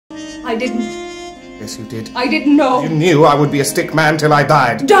I didn't. Yes, you did. I didn't know. You knew I would be a stick man till I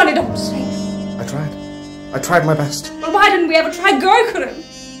died. Johnny, don't say. I tried. I tried my best. Well, why didn't we ever try Görkurin?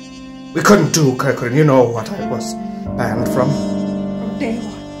 We couldn't do Görkurin. You know what I was banned from. From day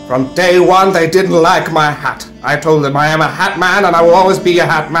one. From day one, they didn't like my hat. I told them I am a hat man and I will always be a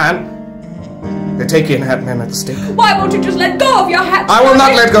hat man. They take in hat men at the stick. Why won't you just let go of your hat? I will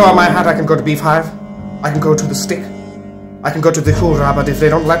not let go of my hat. I can go to B5. I can go to the stick. I can go to the hurrah, but if they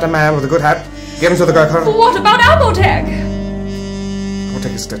don't let a man with a good hat get into the Görkurin... What about Aboteg?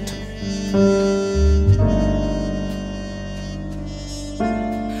 Aboteg is dead to me.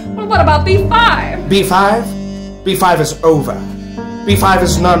 Well, what about B5? B5? B5 is over. B5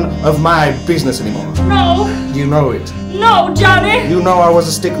 is none of my business anymore. No. You know it. No, Johnny. You know I was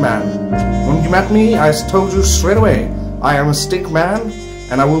a stick man. When you met me, I told you straight away, I am a stick man,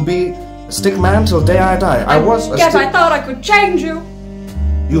 and I will be a stick man till the day I die. I was a Yes, I thought I could change you.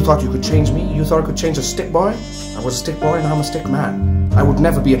 You thought you could change me? You thought I could change a stick boy? I was a stick boy and I'm a stick man. I would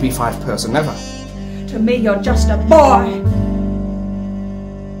never be a B5 person, never. To me, you're just a boy.